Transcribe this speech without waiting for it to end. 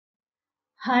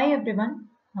Hi everyone,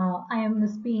 I am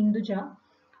Ms. P. Induja,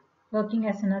 working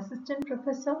as an assistant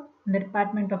professor in the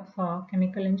Department of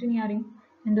Chemical Engineering,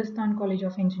 Hindustan College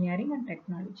of Engineering and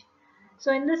Technology.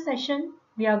 So in this session,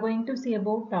 we are going to see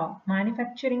about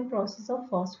manufacturing process of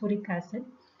phosphoric acid.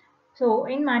 So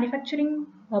in manufacturing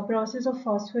process of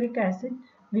phosphoric acid,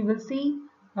 we will see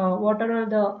what are all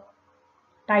the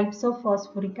types of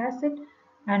phosphoric acid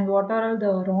and what are all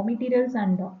the raw materials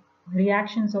and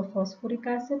reactions of phosphoric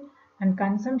acid and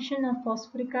consumption of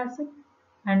phosphoric acid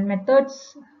and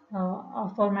methods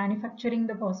for manufacturing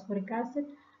the phosphoric acid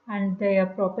and their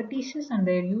properties and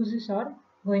their uses are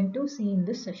going to see in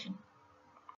this session.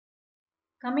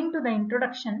 Coming to the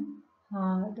introduction,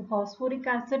 the phosphoric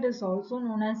acid is also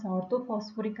known as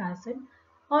orthophosphoric acid,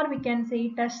 or we can say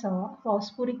it as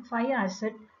phosphoric 5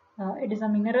 acid. It is a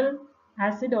mineral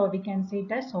acid, or we can say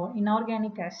it as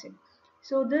inorganic acid.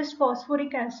 So this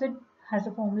phosphoric acid has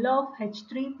a formula of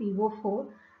H3PO4,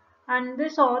 and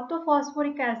this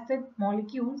orthophosphoric acid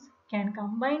molecules can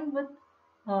combine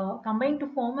to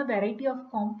form a variety of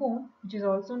compound, which is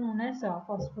also known as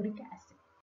phosphoric acid.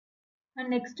 And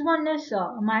next one is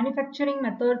manufacturing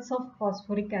methods of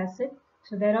phosphoric acid.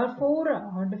 So there are four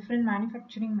different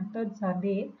manufacturing methods are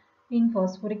there in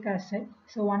phosphoric acid.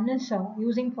 So one is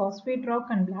using phosphate rock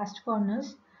and blast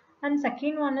furnace, and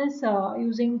second one is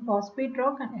using phosphate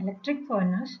rock and electric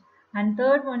furnace, and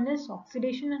third one is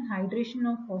oxidation and hydration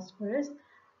of phosphorus,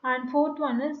 and fourth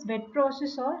one is wet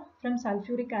process or from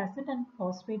sulfuric acid and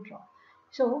phosphate rock.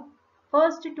 So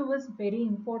first two is very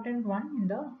important one in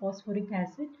the phosphoric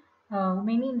acid.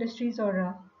 Many industries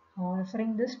are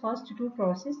referring this first two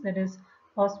process, that is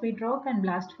phosphate rock and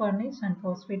blast furnace and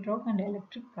phosphate rock and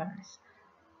electric furnace.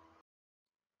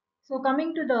 So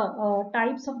coming to the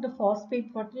types of the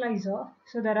phosphate fertilizer,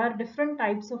 so there are different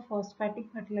types of phosphatic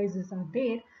fertilizers are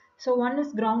there. So one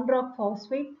is ground rock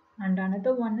phosphate and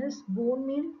another one is bone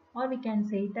meal, or we can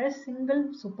say it as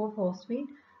single superphosphate,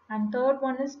 and third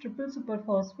one is triple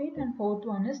superphosphate, and fourth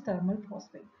one is thermal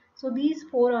phosphate. So these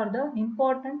four are the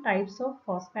important types of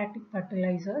phosphatic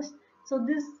fertilizers. So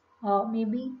this may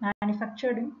be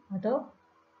manufactured in other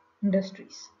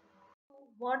industries.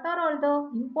 What are all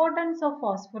the importance of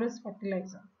phosphorus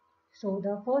fertilizer? So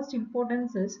the first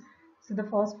importance is, so the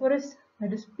phosphorus,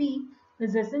 that is P,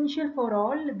 is essential for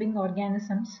all living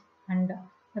organisms, and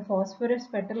the phosphorus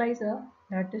fertilizer,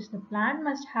 that is the plant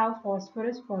must have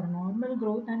phosphorus for normal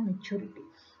growth and maturity.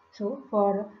 So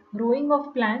for growing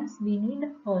of plants we need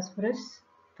phosphorus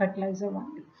fertilizer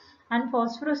only, and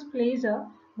phosphorus plays a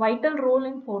vital role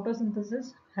in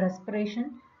photosynthesis,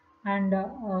 respiration, and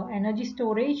energy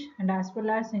storage, and as well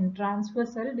as in transfer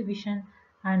cell division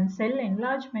and cell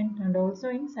enlargement, and also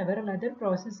in several other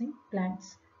processing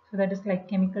plants, so that is like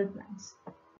chemical plants.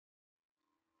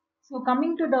 So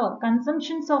coming to the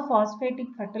consumptions of phosphatic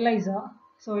fertilizer,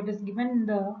 so it is given in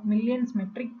the millions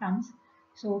metric tons.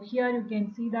 So here you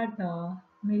can see that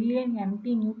million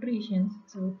MT nutritions,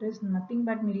 so it is nothing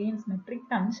but millions metric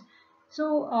tons.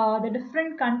 So the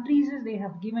different countries they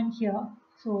have given here.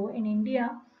 So in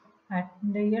India, at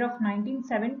the year of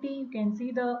 1970, you can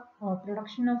see the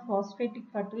production of phosphatic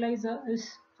fertilizer is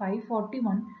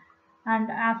 541, and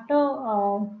after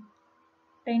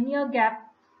 10-year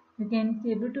gap, you can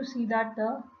be able to see that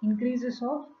the increases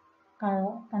of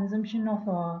consumption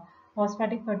of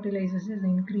phosphatic fertilizers is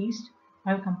increased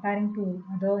while comparing to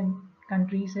other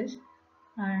countries is,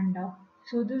 and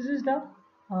so this is the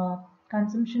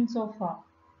consumptions of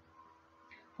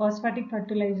phosphatic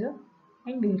fertilizer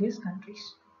in various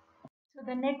countries. So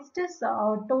the next is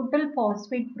total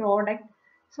phosphate product.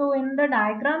 So in the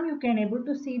diagram you can able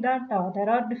to see that there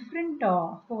are different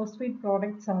phosphate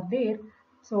products are there.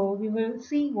 So we will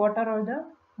see what are all the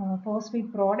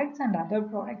phosphate products and other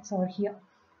products are here.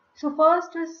 So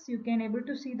first is you can able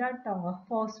to see that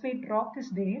phosphate rock is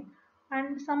there,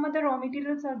 and some other raw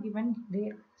materials are given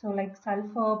there. So like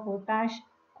sulfur, potash,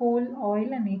 coal, oil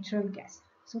and natural gas.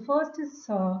 So first is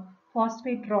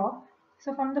phosphate rock.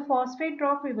 So from the phosphate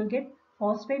rock we will get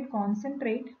phosphate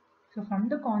concentrate. So from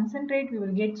the concentrate we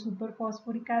will get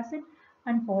superphosphoric acid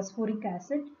and phosphoric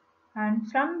acid, and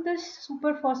from this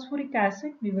superphosphoric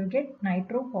acid we will get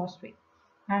nitrophosphate,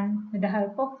 and with the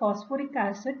help of phosphoric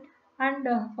acid and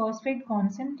phosphate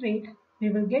concentrate we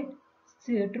will get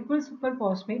triple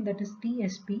superphosphate, that is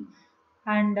TSP,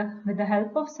 and with the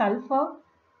help of sulfur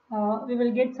we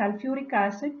will get sulfuric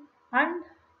acid, and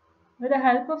with the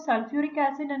help of sulfuric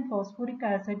acid and phosphoric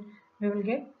acid we will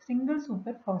get single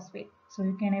superphosphate. So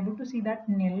you can able to see that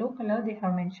in yellow color they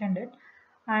have mentioned it,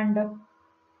 and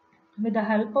with the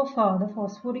help of the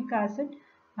phosphoric acid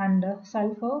and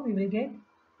sulfur we will get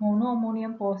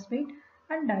monoammonium phosphate,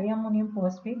 and diammonium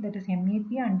phosphate, that is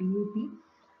MAP and DAP.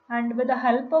 And with the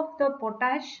help of the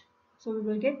potash, so we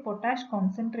will get potash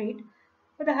concentrate.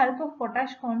 With the help of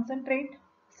potash concentrate,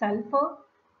 sulfur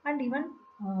and even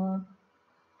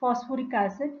phosphoric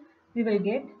acid, we will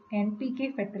get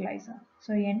NPK fertilizer.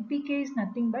 So NPK is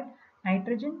nothing but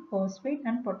nitrogen, phosphate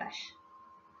and potash.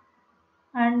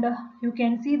 And you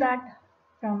can see that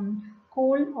from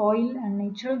coal, oil and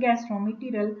natural gas raw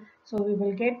material, so we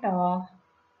will get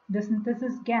the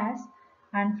synthesis gas,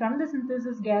 and from the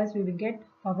synthesis gas we will get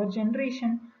power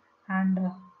generation. And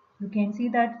you can see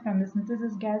that from the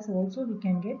synthesis gas also we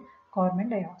can get carbon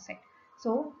dioxide.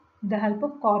 So with the help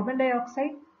of carbon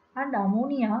dioxide and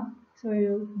ammonia,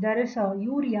 so there is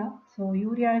urea. So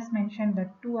urea is mentioned,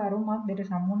 that two arrow mark, there is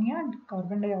ammonia and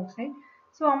carbon dioxide.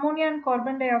 So ammonia and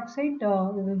carbon dioxide,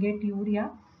 we will get urea.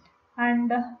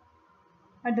 And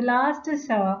at the last is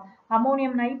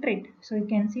ammonium nitrate. So you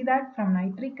can see that from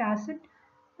nitric acid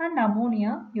and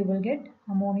ammonia you will get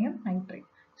ammonium nitrate.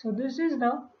 So this is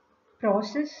the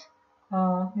process.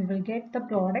 We will get the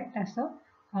product as a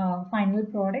final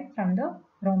product from the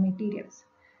raw materials.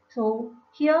 So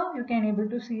here you can able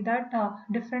to see that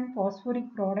different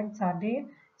phosphoric products are there.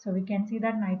 So we can see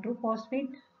that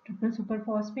nitrophosphate, triple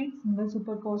superphosphate, single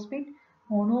superphosphate,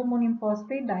 monoammonium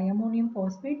phosphate, diammonium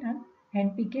phosphate and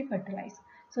NPK fertilizer.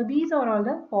 So these are all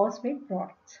the phosphate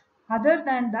products. Other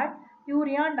than that,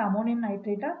 urea and ammonium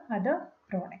nitrate are other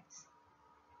products.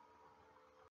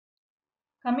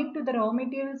 Coming to the raw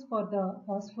materials for the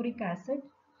phosphoric acid,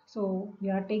 so we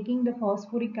are taking the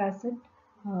phosphoric acid,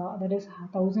 that is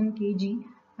 1000 kg,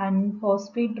 and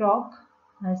phosphate rock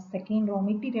as second raw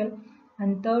material,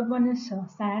 and third one is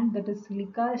sand, that is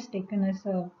silica, is taken as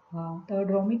a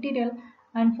third raw material,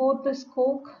 and fourth is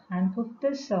coke, and fifth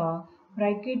is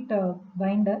briquette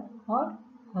binder or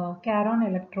Caron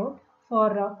electrode.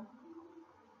 For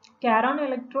Caron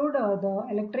electrode, the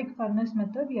electric furnace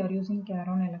method, we are using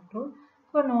Caron electrode.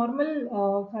 For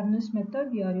normal furnace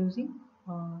method, we are using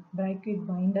briquette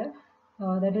binder,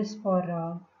 that is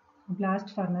for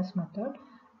blast furnace method.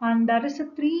 And there is a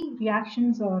three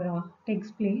reactions or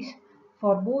takes place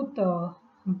for both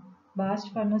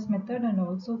blast furnace method and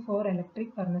also for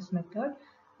electric furnace method.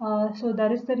 So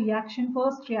there is the reaction.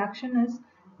 First reaction is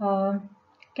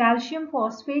calcium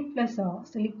phosphate plus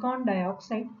silicon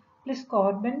dioxide plus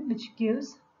carbon, which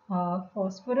gives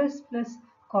phosphorus plus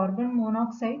carbon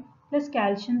monoxide plus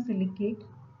calcium silicate,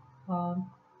 uh,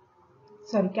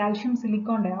 calcium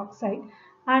silicon dioxide.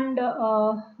 And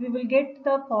we will get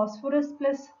the phosphorus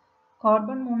plus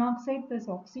carbon monoxide plus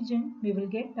oxygen, we will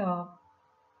get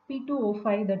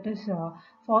P2O5, that is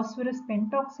phosphorus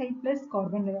pentoxide plus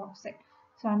carbon dioxide.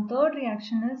 So and third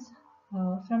reaction is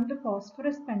from the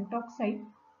phosphorus pentoxide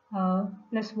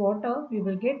plus water, we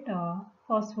will get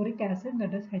phosphoric acid,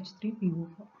 that is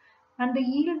H3PO4. And the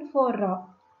yield for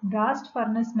blast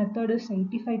furnace method is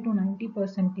 85 to 90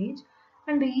 percentage,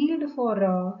 and the yield for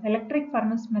electric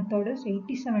furnace method is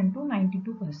 87 to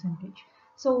 92 percentage.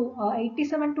 So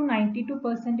 87 to 92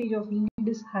 percentage of yield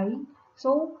is high.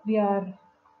 So we are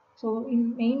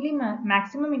in mainly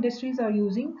maximum industries are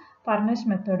using furnace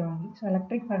method only. So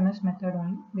electric furnace method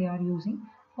only they are using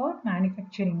for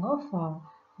manufacturing of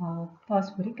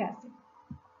phosphoric acid.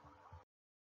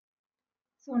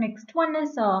 So next one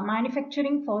is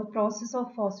manufacturing for process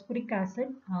of phosphoric acid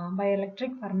by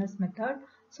electric furnace method.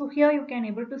 So here you can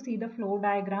able to see the flow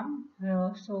diagram.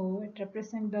 So it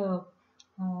represents the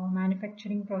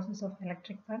manufacturing process of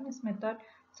electric furnace method.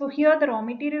 So here the raw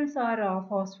materials are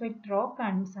phosphate rock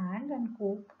and sand and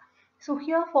coke. So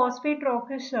here phosphate rock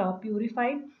is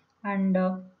purified and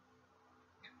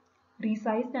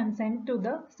resized and sent to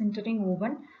the sintering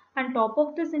oven, and top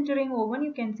of the sintering oven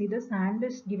you can see the sand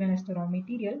is given as the raw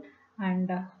material.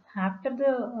 And after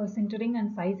the sintering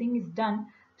and sizing is done,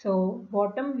 so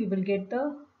bottom we will get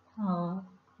the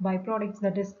byproducts,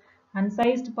 that is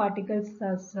unsized particles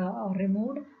as are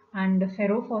removed, and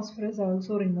ferrophosphorus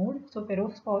also removed. So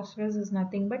ferrophosphorus is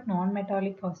nothing but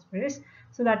non-metallic phosphorus,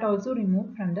 so that also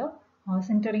removed from the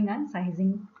sintering and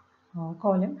sizing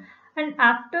column. And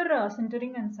after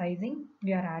sintering and sizing,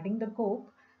 we are adding the coke.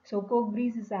 So coke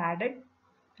grease is added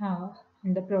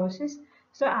in the process.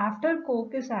 So after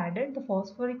coke is added, the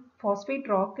phosphate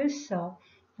rock is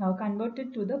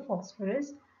converted to the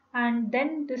phosphorus, and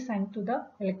then it is sent to the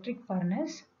electric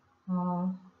furnace. Uh,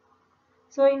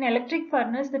 so in electric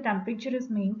furnace, the temperature is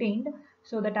maintained.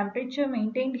 So the temperature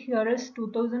maintained here is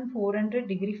 2400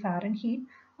 degree Fahrenheit,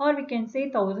 or we can say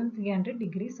 1300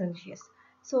 degrees Celsius.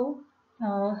 So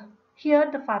here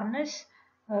the furnace,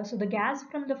 so the gas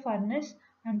from the furnace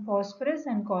and phosphorus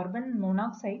and carbon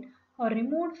monoxide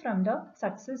removed from the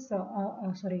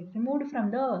removed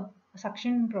from the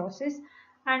suction process,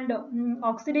 and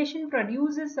oxidation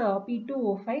produces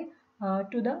P2O5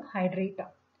 to the hydrator.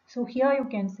 So here you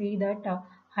can see that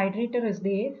hydrator is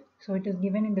there, so it is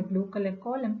given in the blue color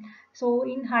column. So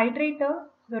in hydrator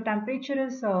the temperature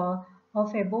is of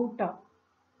about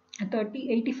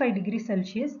 85 degrees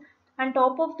Celsius, and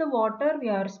top of the water we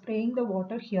are spraying the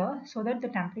water here so that the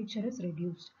temperature is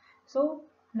reduced. So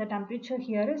the temperature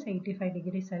here is 85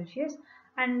 degrees Celsius,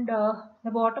 and the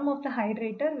bottom of the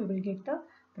hydrator we will get the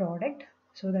product,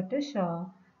 so that is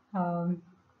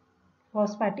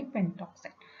phosphatic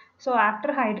pentoxide. So after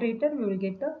hydrator we will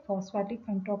get the phosphatic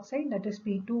pentoxide, that is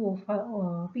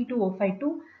P2O5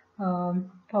 to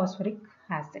phosphoric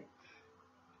acid.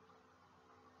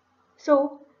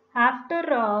 So after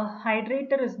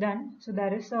hydrator is done, so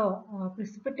there is a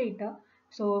precipitator.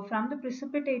 So from the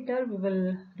precipitator we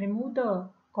will remove the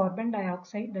carbon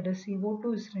dioxide, that is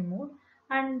CO2 is removed,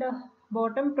 and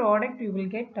bottom product we will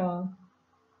get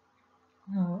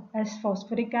as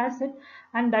phosphoric acid,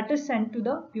 and that is sent to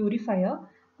the purifier.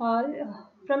 Uh,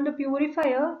 from the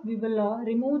purifier we will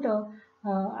remove the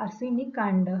arsenic,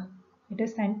 and it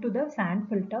is sent to the sand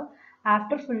filter.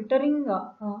 After filtering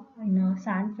in a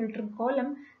sand filter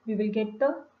column we will get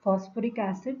the phosphoric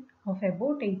acid of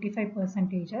about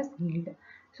 85% as yield.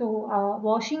 So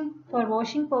for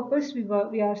washing purpose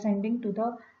we are sending to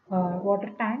the water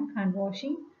tank and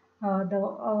washing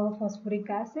the phosphoric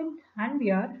acid, and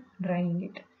we are drying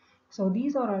it. So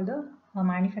these are all the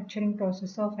manufacturing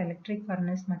process of electric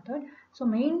furnace method. So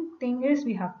main thing is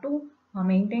we have to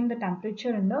maintain the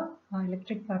temperature in the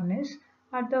electric furnace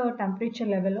at the temperature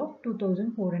level of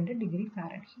 2400 degree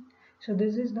Fahrenheit. So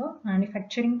this is the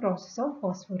manufacturing process of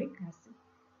phosphoric acid.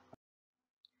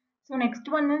 So next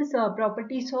one is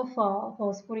properties of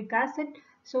phosphoric acid.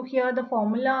 So here the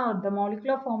formula, the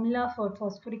molecular formula for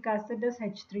phosphoric acid is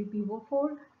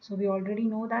H3PO4. So we already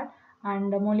know that,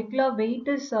 and the molecular weight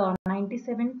is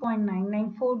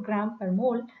 97.994 gram per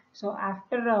mole. So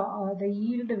after the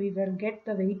yield we will get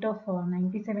the weight of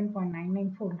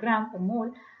 97.994 gram per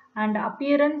mole, and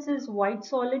appearance is white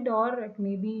solid or it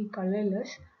may be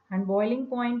colorless, and boiling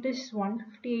point is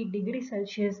 158 degrees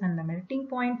Celsius, and the melting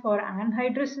point for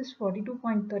anhydrous is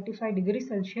 42.35 degrees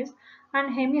Celsius,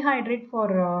 and hemihydrate for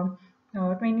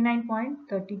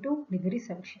 29.32 degrees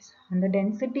Celsius. And the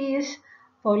density is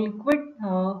for liquid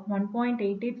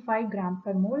 1.885 gram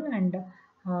per mole, and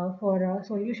for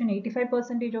solution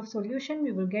 85% of solution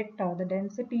we will get the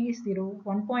density is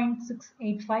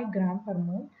 1.685 gram per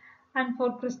mole, and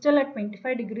for crystal at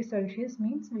 25 degrees Celsius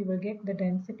means we will get the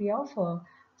density of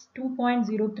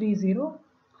 2.030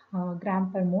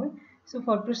 gram per mole. So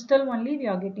for crystal only we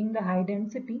are getting the high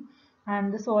density,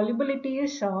 and the solubility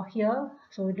is here,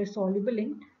 so it is soluble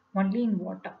in only in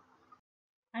water.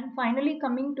 And finally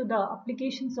coming to the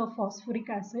applications of phosphoric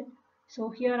acid. So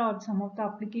here are some of the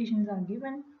applications are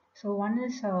given. So one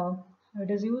is it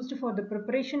is used for the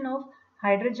preparation of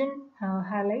hydrogen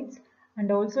halides,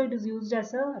 and also it is used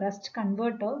as a rust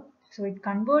converter. So it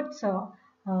converts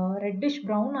reddish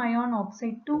brown iron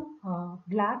oxide to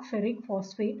black ferric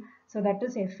phosphate. So that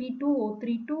is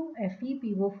Fe2O3 to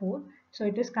FePO4. So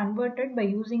it is converted by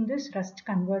using this rust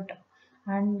converter.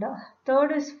 And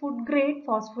third is food grade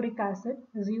phosphoric acid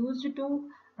is used to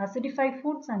acidify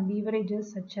foods and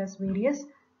beverages such as various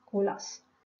colas.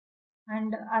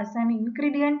 And as an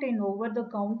ingredient in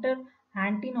over-the-counter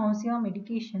anti-nausea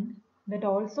medication that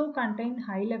also contain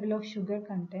high level of sugar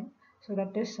content, so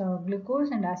that is glucose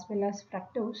and as well as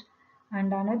fructose.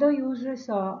 And another use is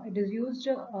it is used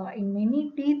in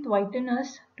many teeth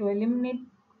whiteners to eliminate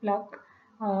plaque,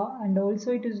 and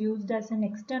also it is used as an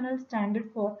external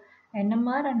standard for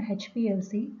NMR and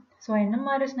HPLC. So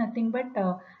NMR is nothing but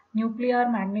nuclear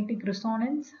magnetic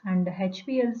resonance, and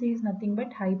HPLC is nothing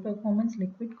but high performance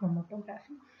liquid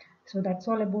chromatography. So that's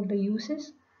all about the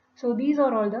uses. So these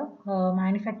are all the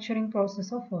manufacturing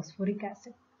process of phosphoric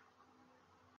acid.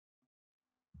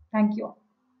 Thank you.